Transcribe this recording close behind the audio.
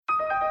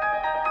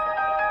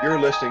You're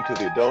listening to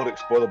the Adult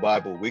Explore the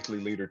Bible Weekly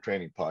Leader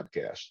Training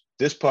Podcast.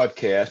 This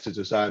podcast is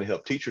designed to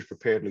help teachers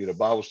prepare to lead a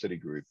Bible study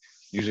group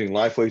using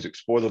Lifeway's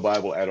Explore the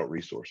Bible adult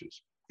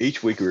resources.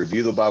 Each week, we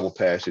review the Bible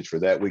passage for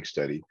that week's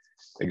study,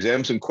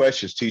 examine some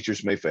questions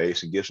teachers may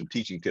face, and give some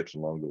teaching tips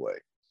along the way.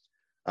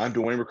 I'm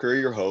Dwayne McCurry,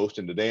 your host,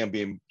 and today I'm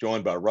being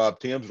joined by Rob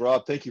Timms.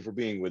 Rob, thank you for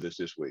being with us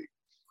this week.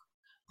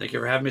 Thank you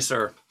for having me,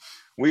 sir.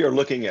 We are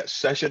looking at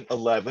session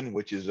 11,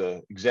 which is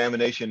an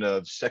examination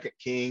of 2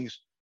 Kings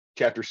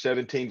chapter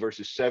 17,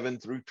 verses 7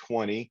 through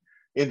 20.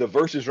 In the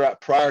verses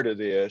right prior to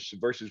this,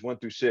 verses 1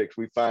 through 6,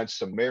 we find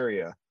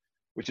Samaria,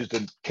 which is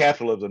the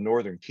capital of the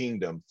northern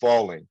kingdom,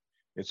 falling.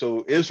 And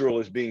so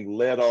Israel is being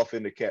led off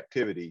into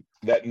captivity.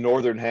 That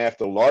northern half,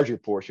 the larger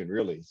portion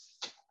really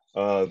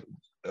of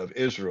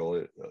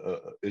Israel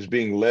is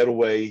being led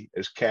away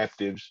as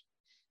captives.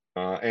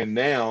 And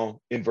now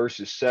in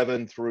verses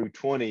 7 through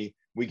 20,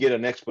 we get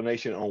an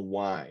explanation on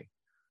why.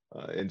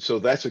 And so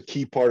that's a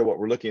key part of what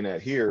we're looking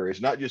at here. Is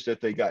not just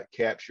that they got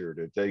captured,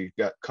 that they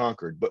got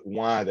conquered, but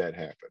why that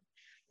happened.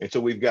 And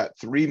so we've got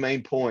three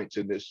main points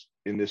in this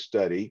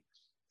study: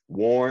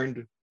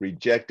 warned,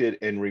 rejected,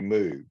 and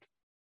removed.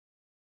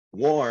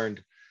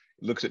 Warned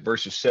looks at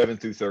verses 7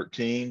 through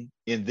 13.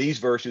 In these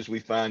verses, we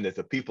find that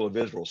the people of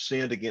Israel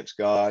sinned against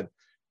God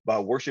by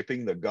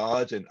worshiping the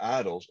gods and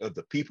idols of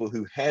the people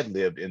who had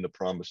lived in the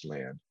promised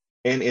land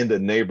and in the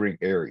neighboring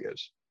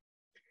areas.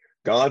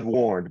 God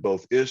warned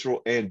both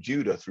Israel and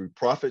Judah through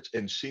prophets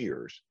and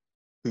seers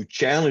who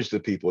challenged the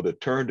people to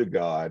turn to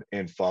God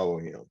and follow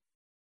him.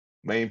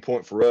 Main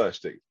point for us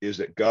is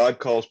that God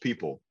calls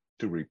people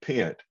to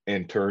repent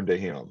and turn to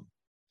him.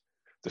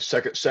 The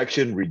second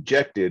section,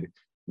 rejected,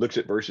 looks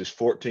at verses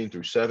 14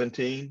 through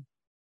 17.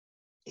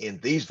 In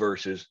these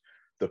verses,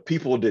 the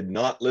people did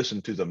not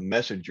listen to the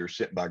messenger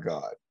sent by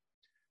God,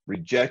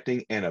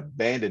 rejecting and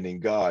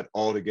abandoning God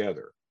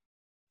altogether.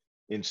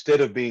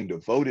 Instead of being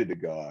devoted to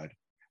God,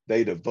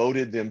 they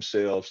devoted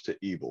themselves to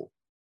evil.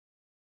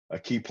 A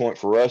key point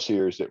for us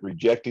here is that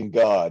rejecting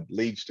God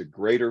leads to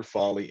greater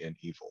folly and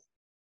evil.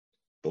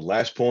 The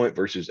last point,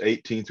 verses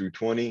 18 through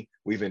 20,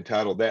 we've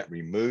entitled that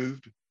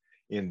removed.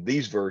 In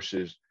these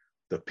verses,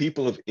 the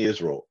people of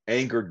Israel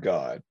angered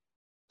God,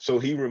 so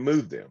he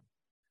removed them,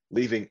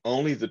 leaving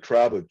only the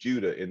tribe of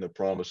Judah in the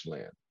promised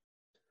land.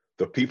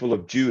 The people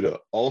of Judah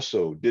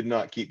also did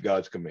not keep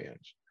God's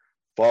commands,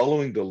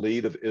 following the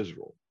lead of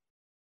Israel.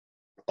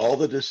 All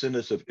the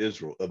descendants of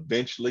Israel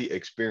eventually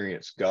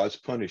experienced God's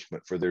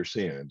punishment for their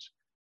sins,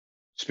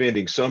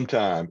 spending some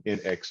time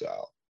in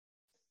exile.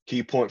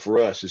 Key point for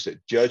us is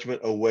that judgment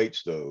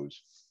awaits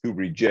those who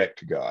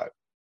reject God.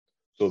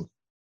 So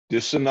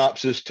this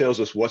synopsis tells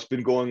us what's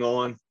been going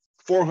on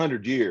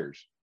 400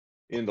 years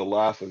in the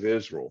life of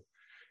Israel.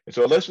 And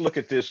so let's look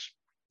at this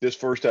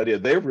first idea.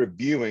 They're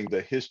reviewing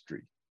the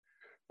history.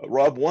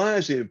 Rob, why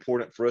is it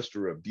important for us to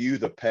review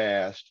the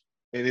past?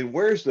 And then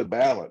where's the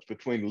balance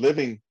between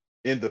living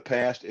in the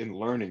past and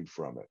learning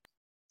from it?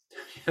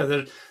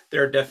 Yeah,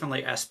 there are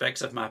definitely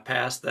aspects of my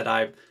past that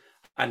I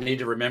need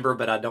to remember,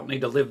 but I don't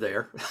need to live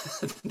there.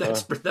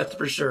 That's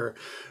for sure,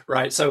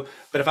 right? So,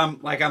 but if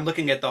I'm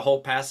looking at the whole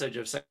passage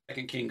of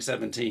 2 Kings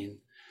 17,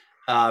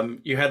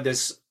 you have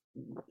this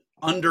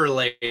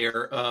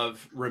underlayer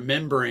of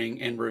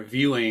remembering and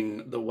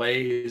reviewing the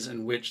ways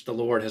in which the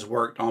Lord has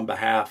worked on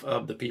behalf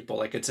of the people,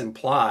 like it's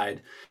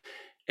implied.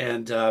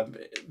 And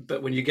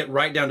but when you get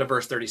right down to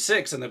verse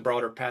 36 in the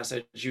broader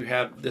passage, you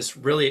have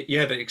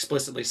it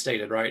explicitly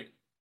stated, right?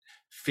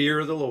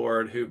 Fear the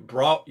Lord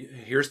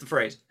here's the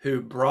phrase,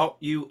 who brought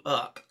you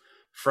up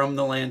from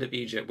the land of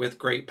Egypt with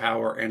great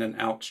power and an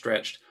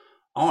outstretched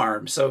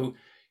arm. So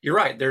you're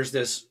right, there's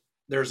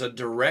a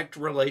direct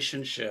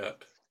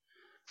relationship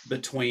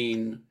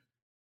between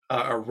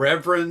a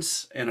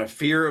reverence and a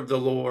fear of the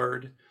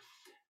Lord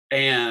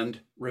and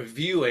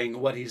reviewing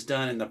what he's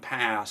done in the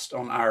past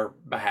on our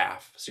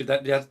behalf. See,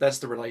 that's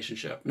the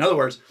relationship. In other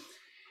words,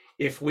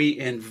 if we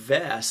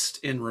invest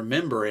in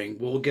remembering,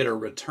 we'll get a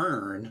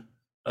return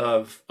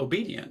of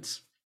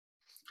obedience.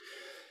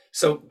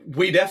 So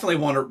we definitely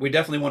want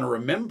to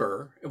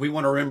remember. We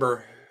want to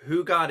remember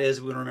who God is.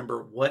 We want to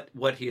remember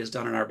what he has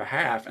done on our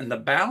behalf. And the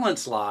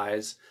balance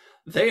lies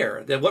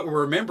there, that what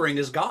we're remembering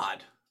is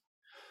God.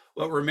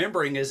 What we're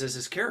remembering is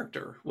his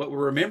character. What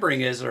we're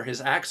remembering are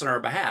his acts on our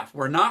behalf.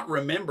 We're not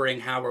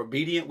remembering how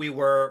obedient we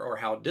were or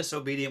how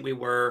disobedient we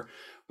were.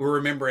 We're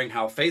remembering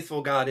how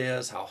faithful God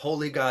is, how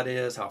holy God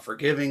is, how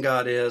forgiving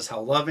God is,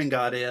 how loving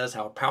God is,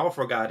 how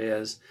powerful God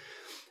is,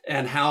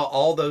 and how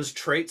all those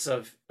traits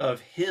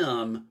of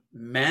him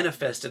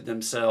manifested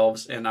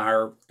themselves in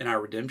our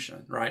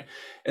redemption, right?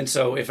 And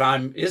so if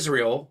I'm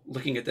Israel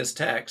looking at this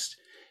text,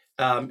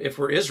 if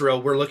we're Israel,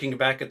 we're looking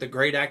back at the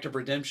great act of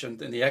redemption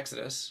in the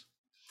Exodus.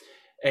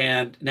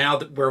 And now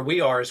that where we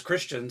are as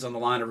Christians on the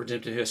line of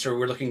redemptive history,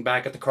 we're looking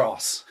back at the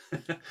cross,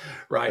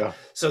 right? Yeah.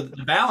 So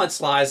the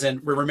balance lies in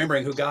we're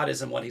remembering who God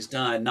is and what he's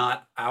done,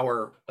 not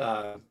our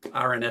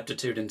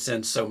ineptitude and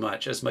sin so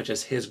much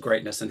as his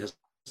greatness and his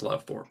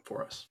love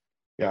for us.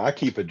 Yeah, I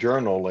keep a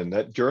journal, and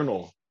that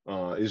journal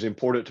is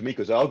important to me,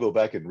 because I'll go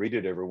back and read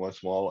it every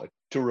once in a while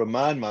to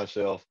remind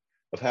myself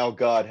of how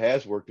God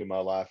has worked in my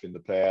life in the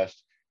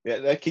past. Yeah,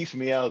 that keeps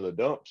me out of the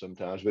dump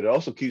sometimes, but it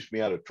also keeps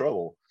me out of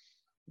trouble,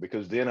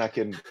 because then I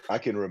can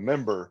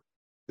remember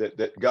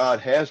that God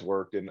has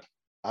worked, and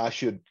I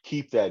should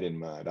keep that in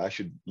mind. I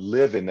should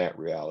live in that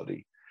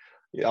reality.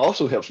 It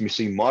also helps me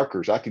see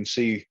markers. I can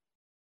see,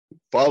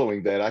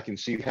 following that, I can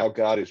see how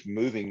God is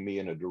moving me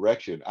in a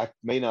direction. I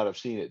may not have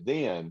seen it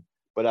then,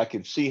 but I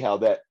can see how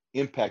that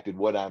impacted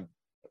what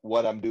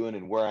I'm doing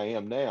and where I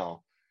am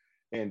now.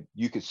 And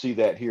you could see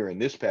that here in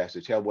this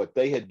passage, how what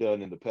they had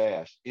done in the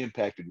past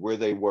impacted where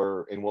they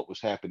were and what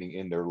was happening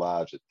in their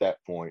lives at that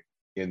point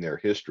in their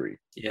history.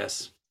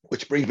 Yes.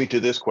 Which brings me to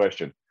this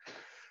question.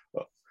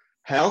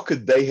 How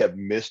could they have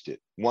missed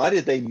it? Why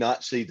did they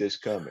not see this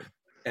coming?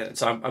 And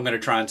so I'm going to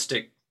try and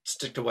stick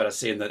to what I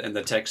see in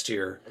the text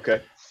here.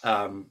 Okay.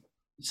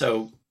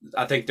 So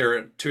I think there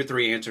are 2 or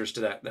 3 answers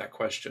to that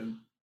question.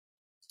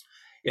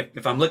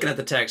 If I'm looking at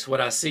the text,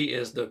 what I see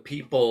is the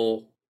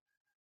people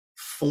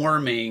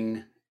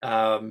forming,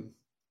 I'm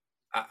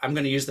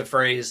going to use the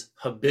phrase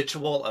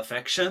habitual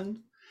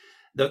affection.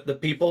 The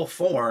people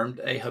formed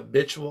a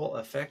habitual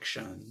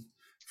affection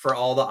for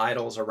all the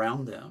idols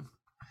around them.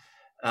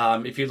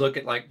 If you look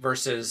at like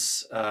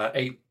verses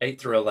 8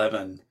 through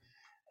 11,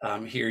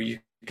 here you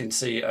can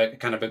see a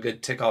kind of a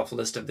good tick off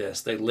list of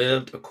this. They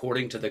lived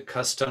according to the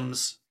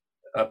customs,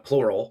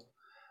 plural,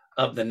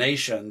 of the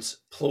nations,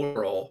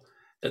 plural,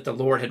 that the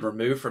Lord had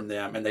removed from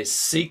them, and they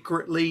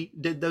secretly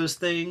did those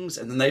things,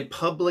 and then they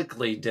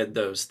publicly did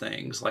those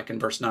things, like in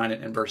verse 9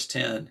 and verse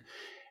 10.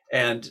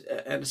 And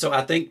so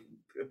I think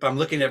if I'm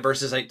looking at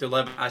verses 8 to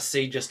 11, I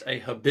see just a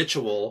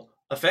habitual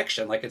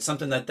affection, like it's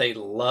something that they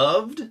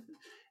loved,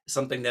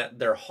 something that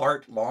their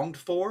heart longed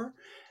for,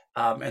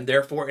 and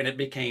therefore, and it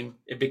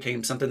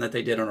became something that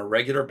they did on a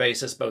regular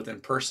basis, both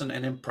in person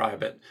and in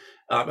private,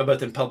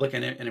 both in public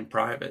and in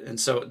private. And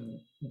so,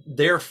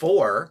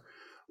 therefore,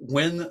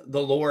 when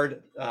the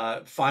Lord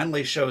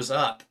finally shows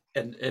up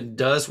and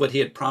does what He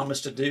had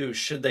promised to do,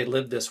 should they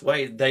live this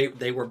way,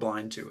 they were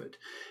blind to it.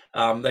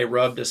 They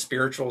rubbed a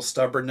spiritual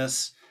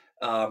stubbornness.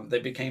 They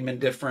became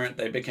indifferent.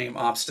 They became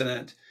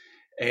obstinate,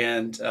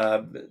 and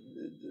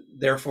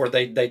therefore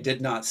they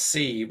did not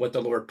see what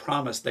the Lord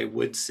promised they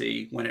would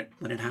see when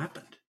it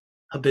happened.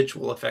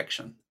 Habitual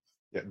affection.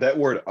 Yeah, that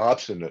word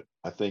obstinate,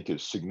 I think,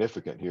 is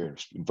significant here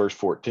in verse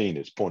 14.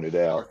 It's pointed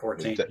out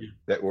 14,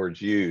 that word's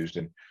used,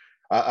 and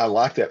I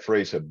like that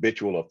phrase,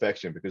 habitual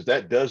affection, because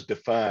that does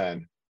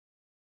define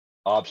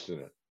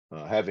obstinate,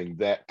 having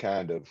that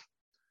kind of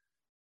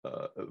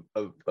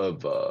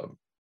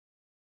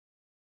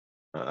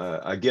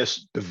I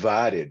guess,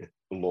 divided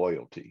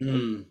loyalty.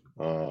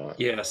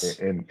 Yes.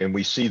 And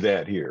we see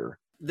that here.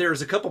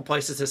 There's a couple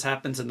places this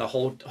happens in the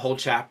whole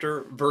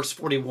chapter. Verse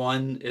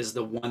 41 is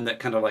the one that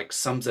kind of like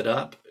sums it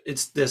up.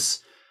 It's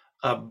this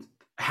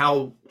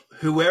how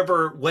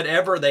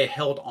whatever they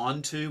held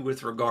on to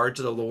with regard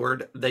to the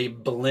Lord, they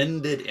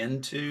blended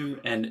into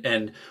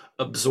and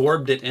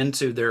absorbed it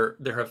into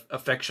their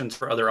affections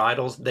for other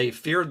idols. They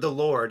feared the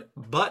Lord,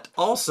 but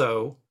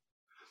also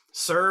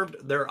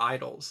served their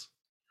idols.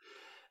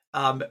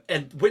 And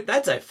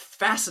that's a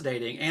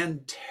fascinating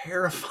and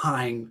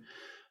terrifying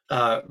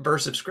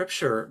verse of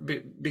scripture,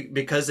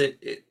 because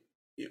it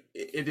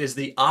is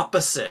the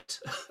opposite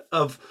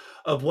of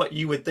what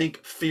you would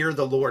think fear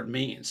the Lord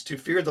means. To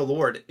fear the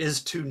Lord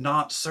is to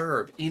not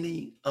serve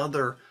any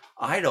other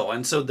idol.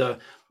 And so the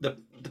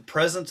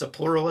presence of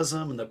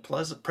pluralism and the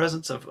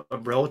presence of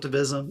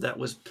relativism that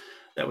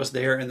was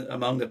there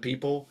among the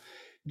people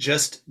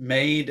just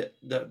made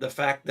the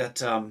fact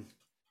that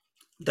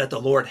that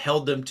the Lord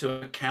held them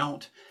to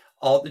account.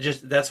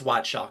 That's why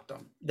it shocked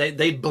them.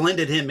 They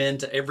blended Him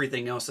into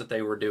everything else that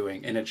they were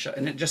doing, and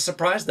it just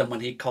surprised them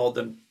when He called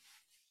them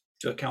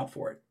to account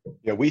for it.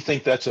 Yeah, we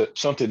think that's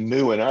something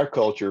new in our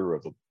culture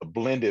of a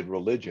blended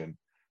religion,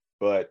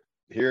 but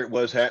here it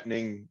was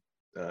happening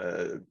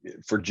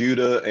for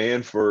Judah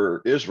and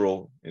for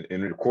Israel,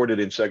 and recorded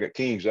in 2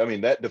 Kings. I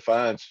mean, that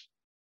defines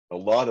a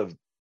lot of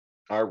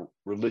our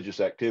religious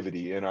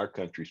activity in our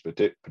countries,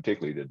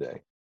 particularly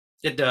today.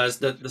 It does.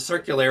 The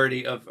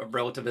circularity of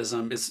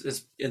relativism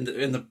is in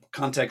the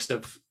context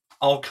of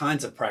all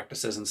kinds of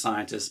practices and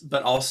sciences,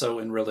 but also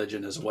in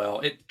religion as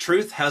well.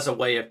 Truth has a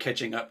way of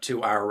catching up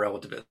to our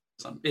relativism.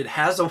 It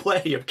has a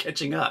way of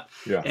catching up,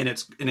 yeah. and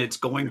it's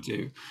going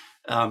to.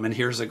 And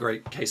here's a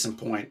great case in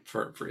point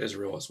for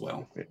Israel as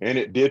well. And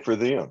it did for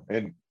them.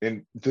 And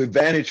the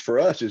advantage for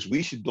us is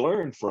we should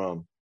learn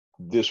from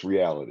this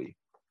reality.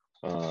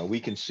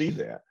 We can see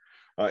that.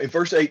 In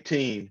verse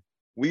 18,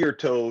 we are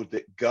told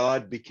that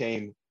God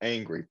became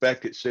angry. In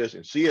fact, it says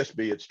in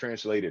CSB, it's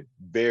translated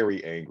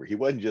very angry. He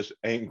wasn't just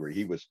angry,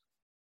 he was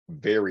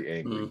very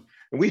angry.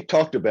 And we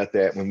talked about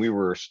that when we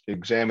were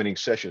examining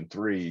session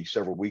 3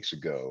 several weeks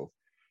ago.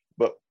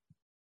 But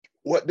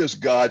what does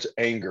God's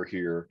anger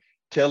here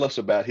tell us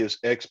about His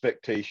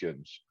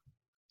expectations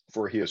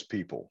for His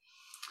people?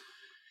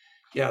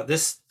 Yeah,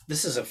 this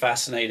is a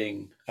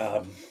fascinating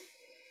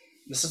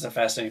this is a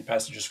fascinating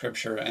passage of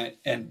scripture,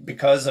 and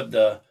because of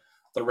the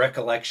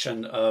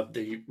recollection of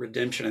the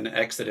redemption in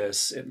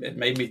Exodus, it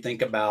made me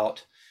think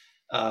about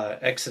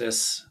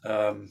Exodus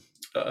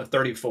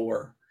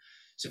 34.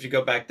 So if you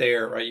go back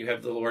there, right, you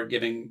have the Lord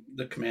giving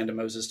the command to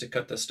Moses to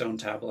cut the stone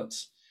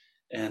tablets,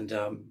 and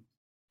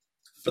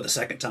for the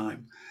second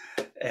time,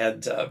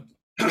 and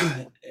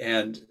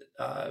and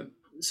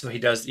so he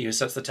does,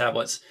 sets the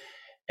tablets,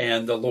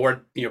 and the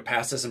Lord,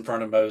 passes in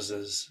front of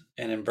Moses,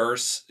 and in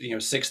verse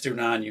 6 through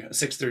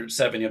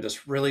 7, you have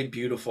this really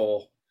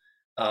beautiful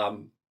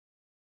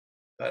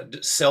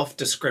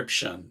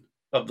self-description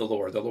of the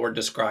Lord. The Lord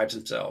describes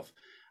himself: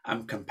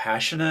 I'm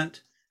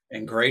compassionate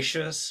and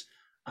gracious.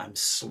 I'm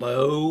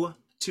slow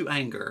to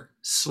anger,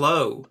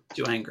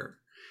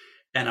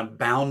 and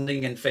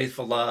abounding in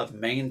faithful love,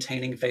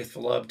 maintaining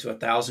faithful love to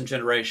 1,000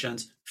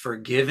 generations,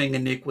 forgiving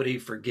iniquity,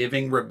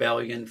 forgiving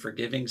rebellion,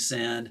 forgiving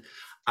sin.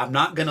 I'm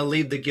not going to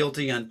leave the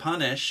guilty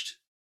unpunished,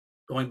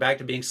 going back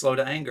to being slow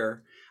to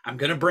anger. I'm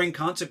going to bring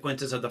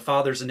consequences of the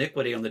father's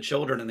iniquity on the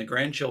children and the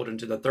grandchildren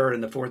to the third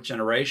and the fourth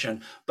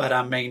generation, but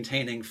I'm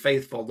maintaining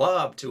faithful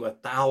love to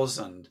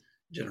 1,000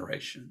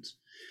 generations.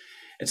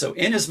 And so,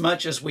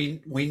 inasmuch as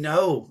we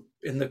know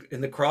in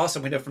the cross,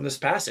 and we know from this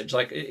passage,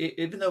 like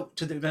even though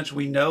to the events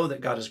we know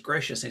that God is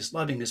gracious, He's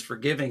loving, He's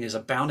forgiving, He's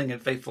abounding in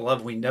faithful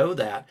love, we know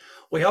that.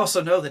 We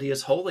also know that He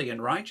is holy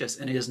and righteous,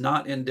 and He is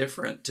not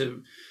indifferent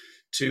to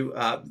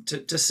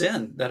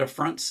sin that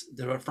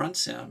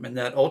affronts Him, and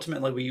that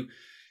ultimately we,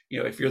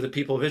 if you're the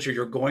people of Israel,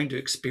 you're going to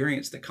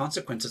experience the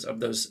consequences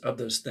of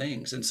those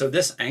things. And so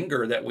this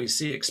anger that we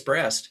see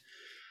expressed,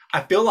 I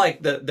feel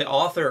like the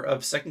author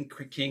of 2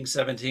 Kings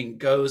 17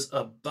 goes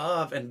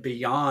above and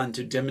beyond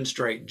to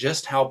demonstrate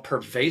just how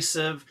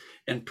pervasive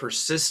and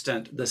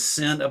persistent the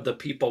sin of the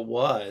people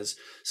was,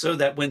 so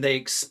that when they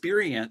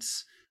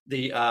experience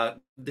the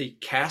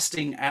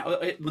casting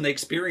out, when they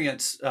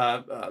experience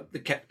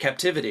the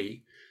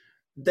captivity,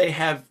 they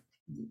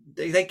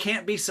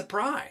can't be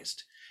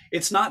surprised.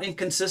 It's not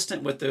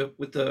inconsistent with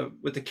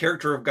the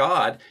character of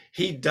God.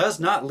 He does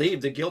not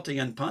leave the guilty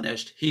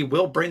unpunished. He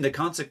will bring the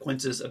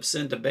consequences of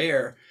sin to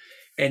bear.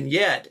 And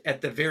yet,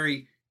 at the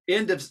very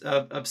end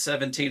of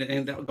 17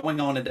 and going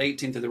on into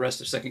 18 through the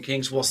rest of 2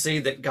 Kings, we'll see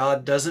that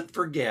God doesn't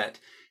forget.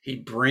 He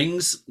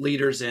brings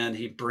leaders in,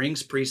 He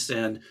brings priests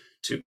in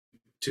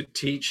to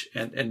teach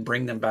and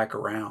bring them back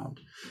around.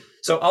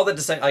 So all that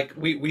to say, like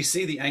we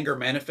see the anger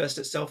manifest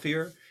itself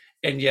here.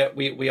 And yet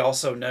we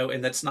also know,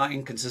 and that's not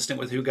inconsistent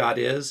with who God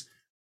is,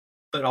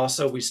 but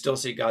also we still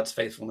see God's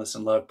faithfulness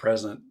and love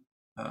present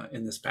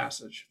in this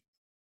passage.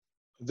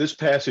 This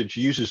passage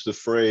uses the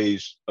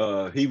phrase,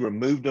 He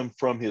removed them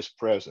from His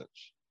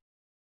presence.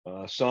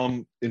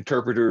 Some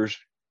interpreters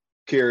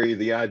carry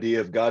the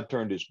idea of God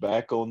turned His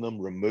back on them,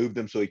 removed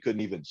them so He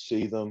couldn't even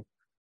see them.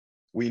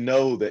 We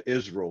know that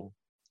Israel,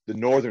 the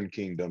northern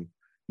kingdom,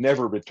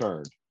 never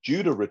returned.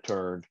 Judah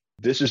returned.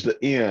 This is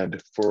the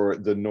end for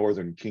the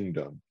northern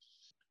kingdom.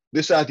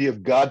 This idea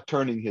of God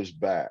turning His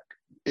back,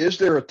 is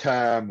there a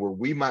time where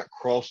we might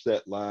cross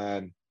that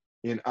line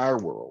in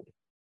our world?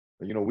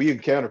 We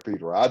encounter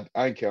people,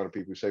 I encounter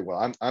people who say,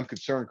 well, I'm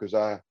concerned because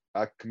I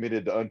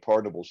committed the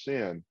unpardonable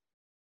sin.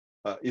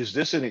 Is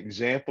this an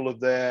example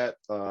of that?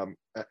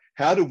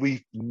 How do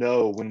we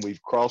know when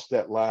we've crossed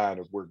that line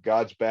of where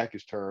God's back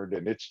is turned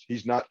and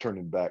He's not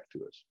turning back to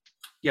us?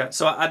 Yeah,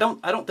 so I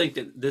don't think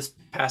that this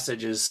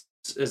passage is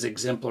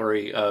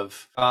exemplary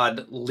of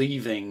God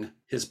leaving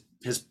his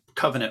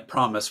covenant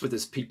promise with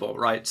His people,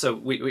 right?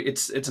 So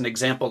it's an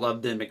example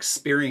of them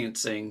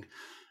experiencing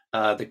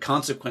the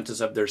consequences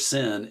of their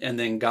sin, and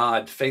then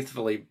God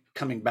faithfully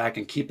coming back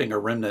and keeping a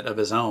remnant of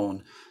His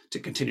own to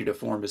continue to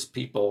form His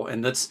people.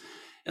 And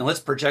let's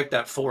project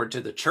that forward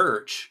to the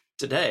church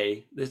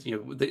today.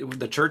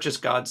 The church is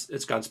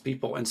God's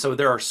people, and so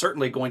there are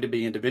certainly going to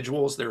be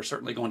individuals, there are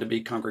certainly going to be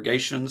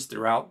congregations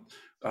throughout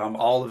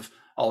all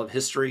of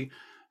history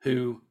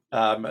who,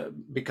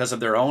 because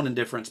of their own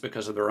indifference,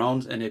 because of their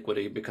own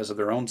iniquity, because of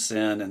their own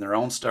sin and their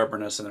own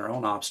stubbornness and their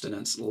own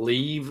obstinance,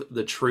 leave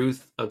the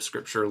truth of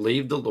Scripture,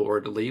 leave the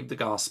Lord, leave the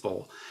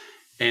gospel,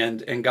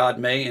 and God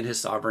may, in His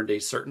sovereignty,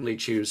 certainly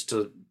choose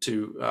to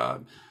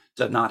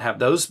not have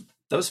those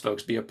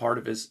folks be a part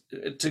of His,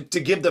 to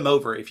give them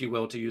over, if you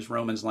will, to use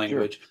Romans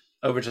language,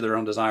 sure, over to their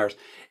own desires.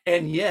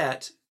 And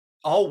yet,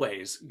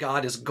 always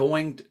God is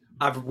going to.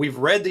 We've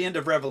read the end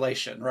of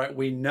Revelation, right?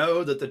 We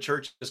know that the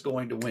church is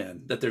going to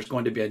win, that there's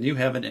going to be a new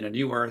heaven and a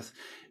new earth,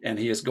 and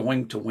He is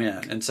going to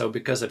win. And so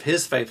because of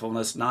His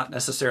faithfulness, not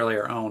necessarily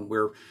our own,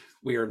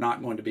 we are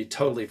not going to be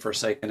totally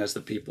forsaken as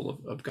the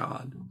people of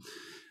God.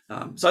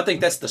 So I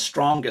think that's the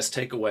strongest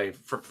takeaway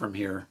from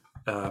here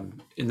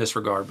in this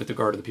regard, with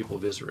regard to the people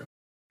of Israel.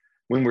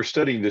 When we're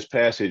studying this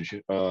passage,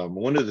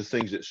 one of the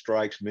things that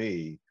strikes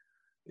me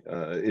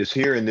is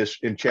here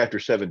in chapter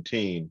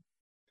 17,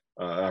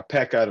 our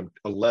pack item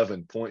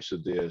 11 points to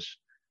this.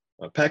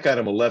 Pack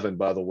item 11,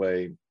 by the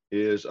way,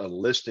 is a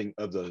listing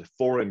of the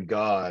foreign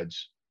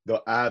gods,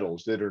 the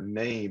idols that are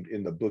named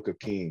in the book of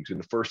Kings, in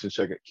the first and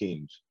second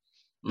Kings.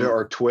 There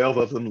are 12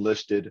 of them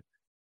listed.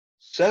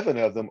 7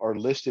 of them are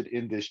listed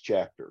in this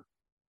chapter.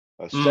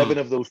 7 Mm.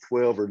 of those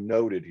 12 are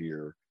noted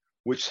here,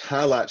 which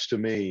highlights to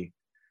me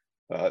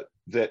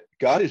that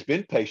God has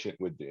been patient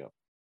with them.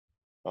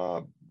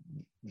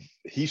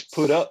 He's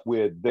put up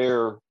with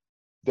their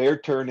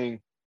turning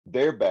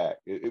their back.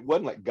 It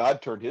wasn't like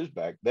God turned his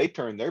back. They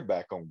turned their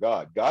back on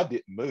God. God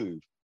didn't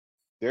move.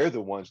 They're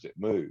the ones that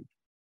moved.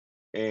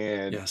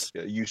 And Yes.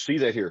 you see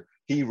that here.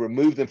 He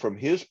removed them from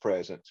his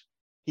presence.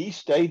 He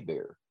stayed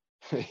there.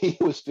 He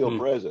was still Mm.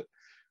 present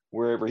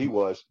wherever he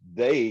was.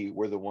 They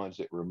were the ones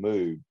that were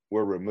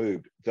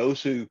removed.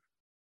 Those who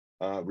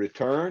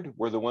returned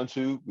were the ones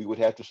who we would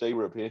have to say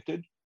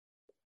repented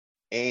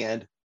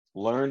and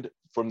learned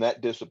from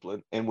that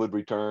discipline and would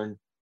return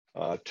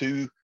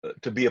to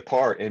be a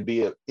part and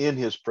be in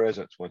his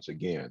presence once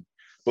again.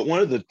 But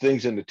one of the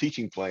things in the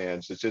teaching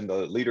plans that's in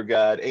the leader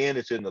guide and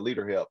it's in the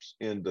leader helps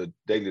in the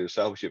daily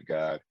discipleship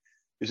guide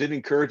is it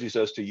encourages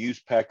us to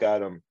use pack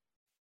item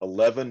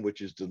 11,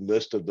 which is the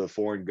list of the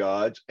foreign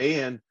gods.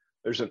 And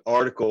there's an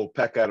article,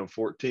 pack item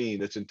 14,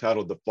 that's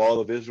entitled The Fall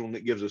of Israel, and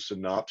it gives a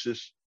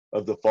synopsis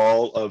of the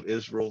fall of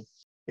Israel.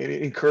 And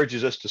it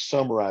encourages us to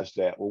summarize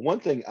that. Well, one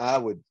thing I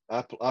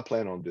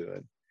plan on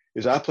doing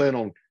is I plan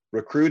on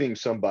recruiting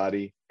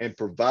somebody and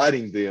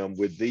providing them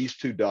with these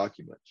 2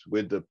 documents,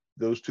 with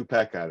those 2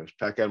 pack items,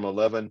 pack item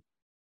 11,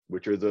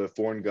 which are the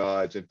foreign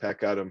gods, and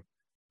pack item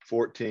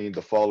 14,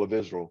 the fall of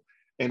Israel,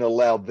 and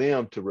allow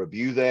them to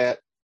review that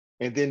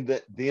and then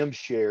let them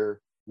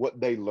share what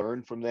they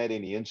learned from that,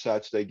 any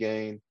insights they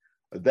gain.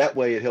 That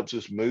way it helps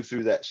us move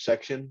through that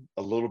section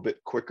a little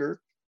bit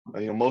quicker.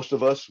 Most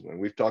of us, and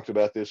we've talked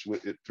about this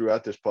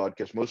throughout this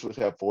podcast, most of us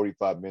have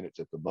 45 minutes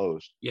at the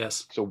most.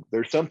 Yes. So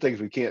there's some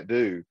things we can't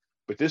do,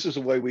 but this is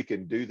a way we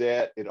can do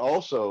that. It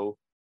also,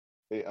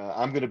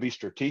 I'm going to be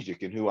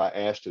strategic in who I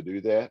ask to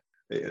do that.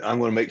 I'm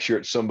going to make sure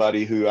it's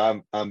somebody who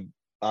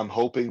I'm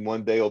hoping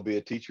one day will be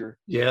a teacher.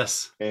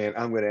 Yes. And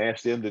I'm going to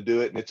ask them to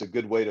do it. And it's a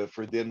good way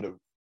for them to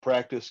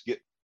practice,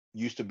 get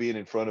used to being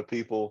in front of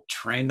people.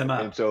 Train them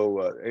up. And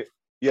so,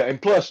 yeah.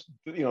 And plus,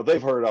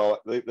 they've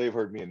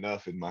heard me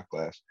enough in my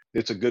class.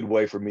 It's a good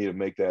way for me to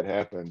make that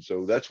happen.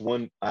 So that's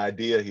one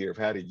idea here of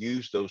how to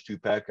use those 2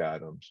 pack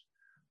items.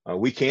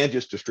 We can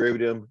just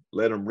distribute them,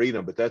 let them read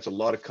them, but that's a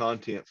lot of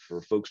content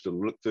for folks to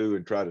look through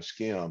and try to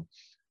skim.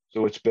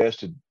 So it's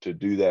best to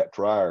do that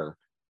prior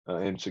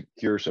and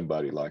secure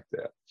somebody like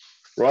that.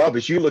 Rob,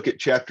 as you look at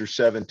chapter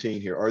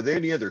 17 here, are there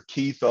any other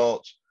key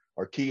thoughts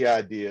or key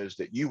ideas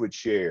that you would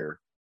share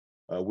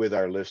with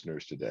our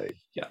listeners today?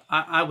 Yeah,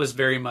 I was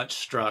very much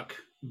struck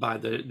by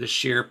the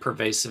sheer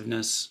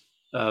pervasiveness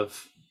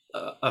of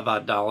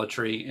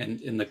idolatry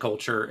in the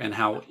culture, and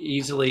how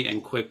easily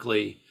and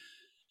quickly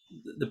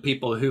the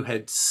people who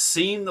had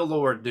seen the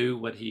Lord do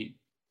what he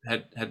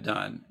had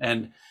done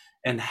and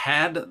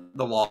had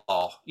the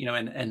law,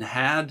 and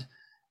had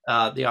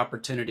the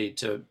opportunity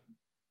to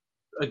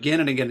again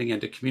and again and again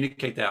to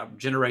communicate that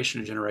generation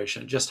to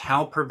generation, just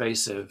how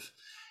pervasive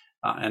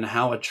and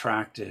how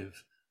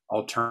attractive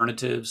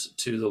alternatives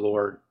to the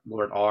Lord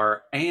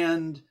are,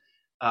 and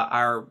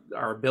our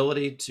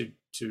ability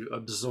to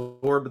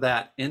absorb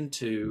that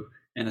into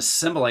and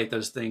assimilate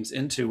those things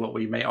into what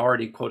we may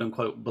already quote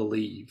unquote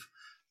believe.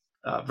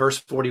 Verse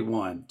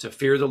 41, to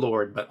fear the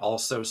Lord, but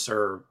also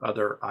serve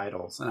other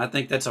idols. And I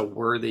think that's a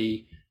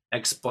worthy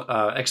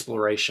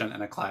exploration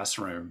in a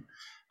classroom,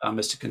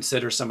 is to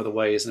consider some of the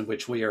ways in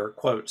which we are,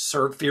 quote,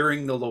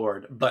 fearing the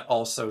Lord, but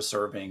also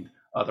serving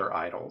other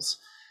idols.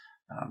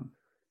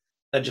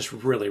 That just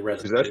really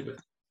resonated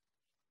with.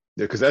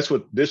 Yeah, because that's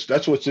what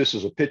this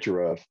is a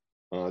picture of.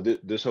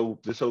 This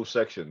whole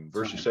section,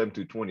 verses 7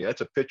 through 20, that's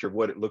a picture of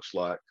what it looks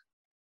like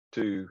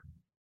to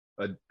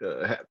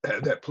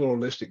have that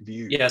pluralistic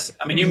view. Yes,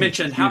 I mean, you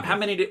mentioned how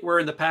many were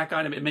in the pack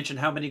item. It mentioned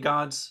how many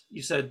gods?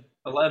 You said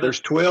 11.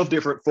 There's 12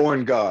 different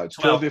foreign gods,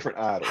 12 different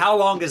idols. How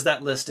long is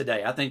that list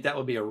today? I think that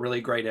would be a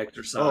really great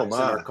exercise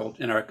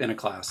in a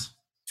class.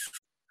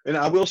 And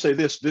I will say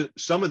this: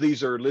 some of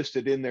these are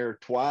listed in there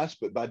twice,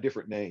 but by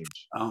different names.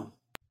 Oh,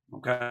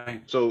 okay.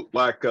 So,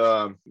 like,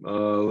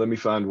 let me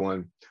find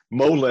one.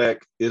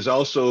 Molech is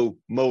also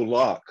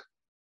Moloch,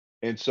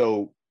 and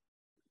so,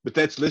 but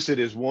that's listed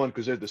as one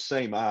because they're the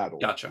same idol.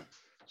 Gotcha.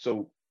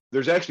 So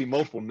there's actually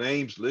multiple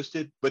names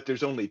listed, but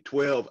there's only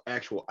 12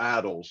 actual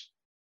idols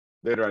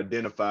that are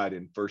identified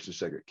in 1st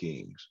and 2nd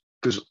Kings.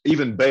 Because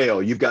even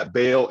Baal, you've got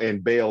Baal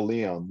and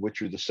Baalim,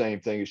 which are the same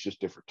thing. It's just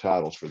different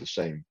titles for the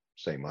same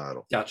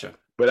idol. Gotcha.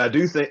 But I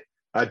do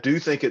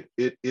think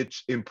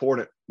it's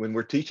important when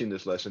we're teaching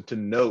this lesson to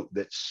note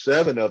that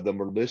 7 of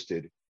them are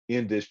listed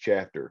in this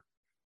chapter,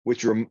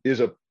 which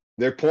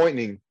they're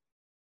pointing.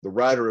 The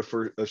writer of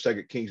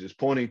 2nd Kings is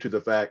pointing to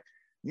the fact,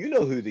 you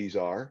know who these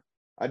are.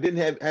 I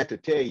didn't have to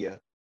tell you,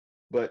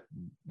 but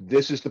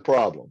this is the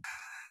problem.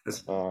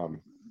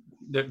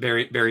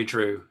 Very, very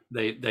true.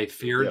 They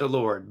feared the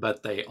Lord,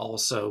 but they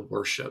also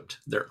worshipped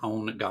their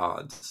own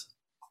gods,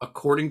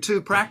 according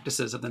to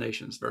practices of the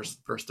nations. Verse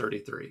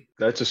 33.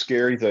 That's a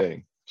scary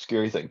thing.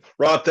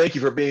 Rob, thank you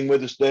for being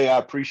with us today. I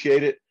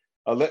appreciate it.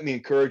 Let me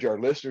encourage our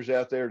listeners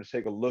out there to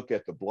take a look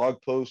at the blog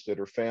posts that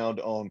are found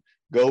on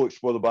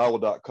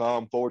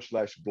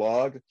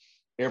goexplorethebible.com/blog.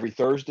 Every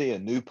Thursday, a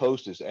new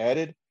post is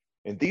added,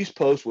 and these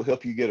posts will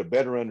help you get a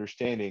better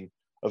understanding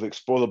of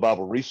Explore the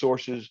Bible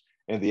resources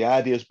and the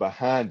ideas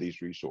behind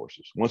these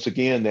resources. Once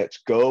again,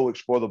 that's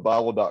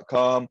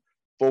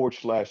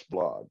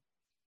goexplorethebible.com/blog.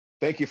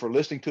 Thank you for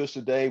listening to us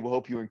today. We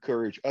hope you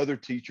encourage other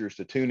teachers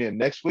to tune in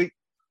next week.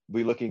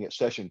 We'll be looking at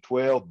session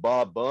 12.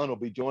 Bob Bunn will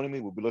be joining me.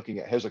 We'll be looking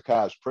at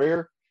Hezekiah's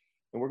prayer,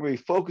 and we're going to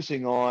be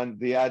focusing on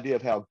the idea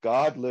of how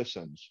God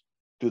listens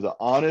to the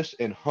honest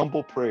and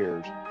humble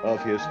prayers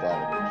of his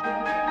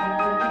followers.